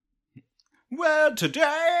Well,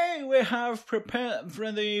 today we have prepared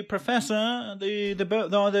for the professor,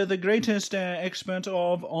 the greatest expert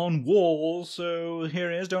on walls. So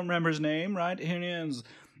here he is. Don't remember his name, right? Here he is.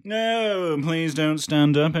 No, please don't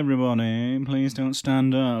stand up, everybody. Please don't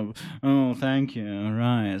stand up. Oh, thank you. All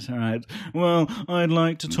right. Well, I'd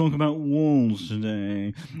like to talk about walls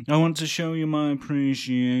today. I want to show you my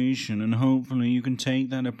appreciation, and hopefully you can take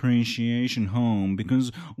that appreciation home,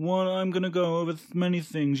 because I'm going to go over many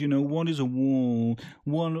things. What is a wall?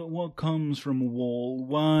 What comes from a wall?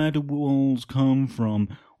 Why do walls come from?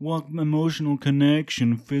 What emotional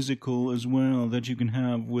connection, physical as well, that you can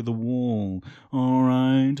have with a wall.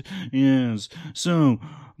 Alright? Yes. So,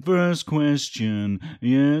 first question.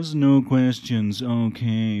 Yes, no questions.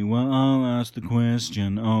 Okay. Well, I'll ask the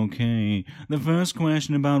question. Okay. The first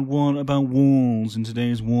question about walls in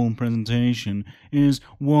today's wall presentation is,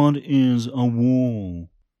 what is a wall?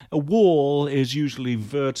 A wall is usually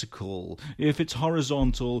vertical. If it's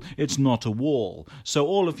horizontal, it's not a wall. So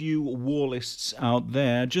all of you wallists out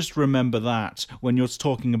there, just remember that when you're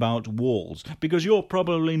talking about walls. Because you're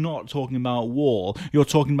probably not talking about wall, you're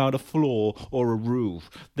talking about a floor or a roof.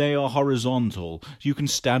 They are horizontal. You can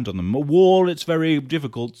stand on them. A wall, it's very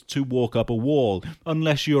difficult to walk up a wall.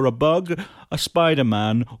 Unless you're a bug, a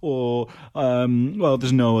Spider-Man, or,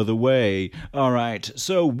 there's no other way. Alright,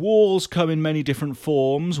 so walls come in many different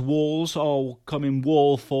forms. Walls come in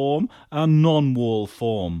wall form and non-wall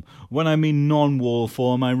form. When I mean non-wall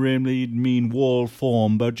form, I really mean wall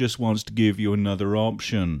form, but just wants to give you another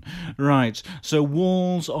option. Right, so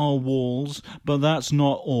walls are walls, but that's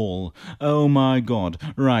not all. Oh my god.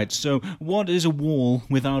 Right, so what is a wall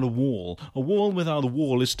without a wall? A wall without a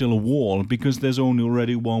wall is still a wall, because there's only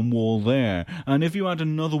already one wall there. And if you add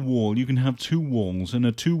another wall, you can have two walls, and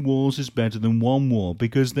a two walls is better than one wall,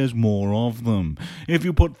 because there's more of them. If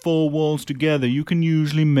you put four walls together, you can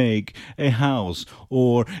usually make a house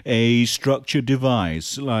or a structure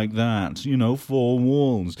device like that, 4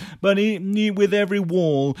 walls. But with every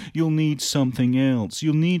wall, you'll need something else.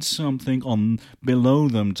 You'll need something on below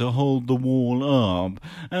them to hold the wall up.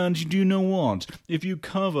 And do you know what? If you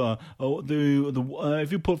cover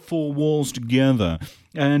if you put 4 walls together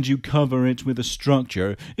and you cover it with a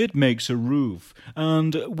structure, it makes a roof.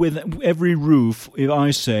 And with every roof, if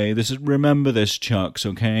I say this, remember this, Chucks,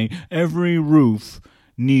 okay? Every roof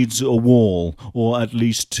needs a wall, or at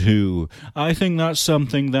least 2. I think that's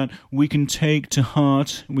something that we can take to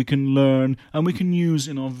heart, we can learn, and we can use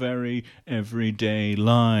in our very everyday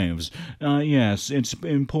lives. Yes, it's an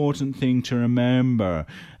important thing to remember.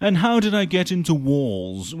 And how did I get into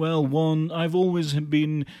walls? Well, I've always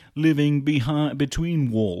been living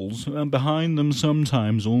between walls, and behind them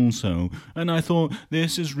sometimes also, and I thought,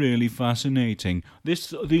 this is really fascinating.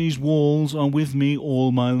 These walls are with me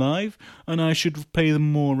all my life, and I should pay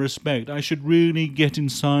them more respect. I should really get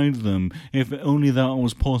inside them, if only that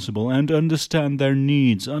was possible, and understand their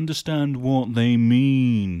needs, understand what they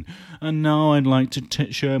mean. And now I'd like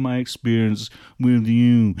to share my experience with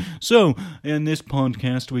you. So, in this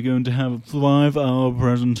podcast, we're going to have a 5-hour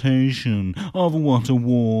presentation of what a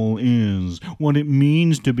wall is, what it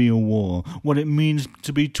means to be a wall, what it means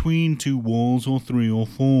to be between 2 walls, or 3 or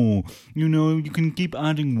 4. You can keep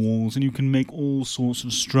adding walls, and you can make all sorts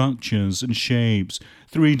of structures and shapes.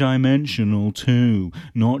 3-dimensional too,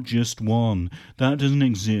 not just 1. That doesn't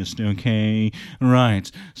exist, okay?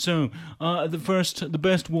 Right. So, the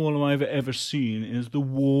best wall I've ever seen is the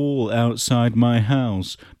wall outside my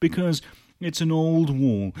house, because it's an old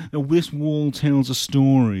wall. Now, this wall tells a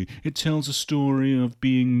story. It tells a story of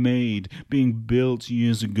being built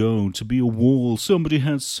years ago to be a wall. Somebody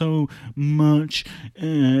had so much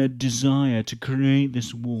desire to create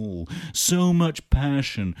this wall, so much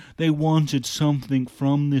passion. They wanted something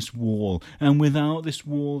from this wall, and without this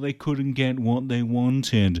wall they couldn't get what they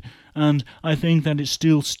wanted. And I think that it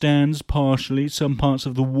still stands partially. Some parts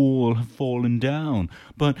of the wall have fallen down,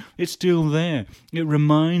 but it's still there. It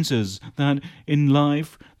reminds us that in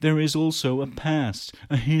life there is also a past,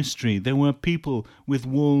 a history. There were people with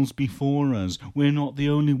walls before us. We're not the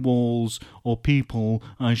only walls, or people,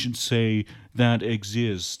 I should say, that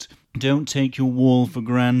exist. Don't take your wall for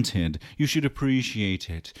granted. You should appreciate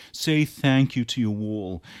it. Say thank you to your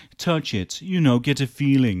wall. Touch it. Get a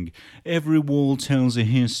feeling. Every wall tells a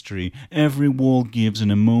history. Every wall gives an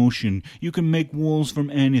emotion. You can make walls from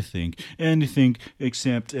anything. Anything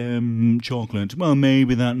except chocolate. Well,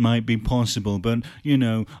 maybe that might be possible, but,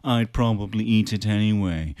 I'd probably eat it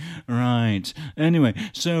anyway. Right. Anyway,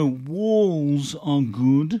 so walls are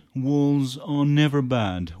good. Walls are never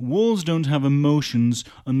bad. Walls don't have emotions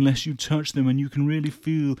unless walls, you touch them and you can really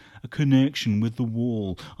feel a connection with the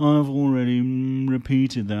wall. I've already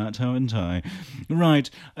repeated that, haven't I? Right,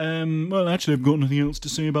 well, actually, I've got nothing else to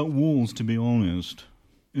say about walls, to be honest.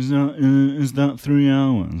 Is that 3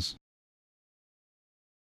 hours?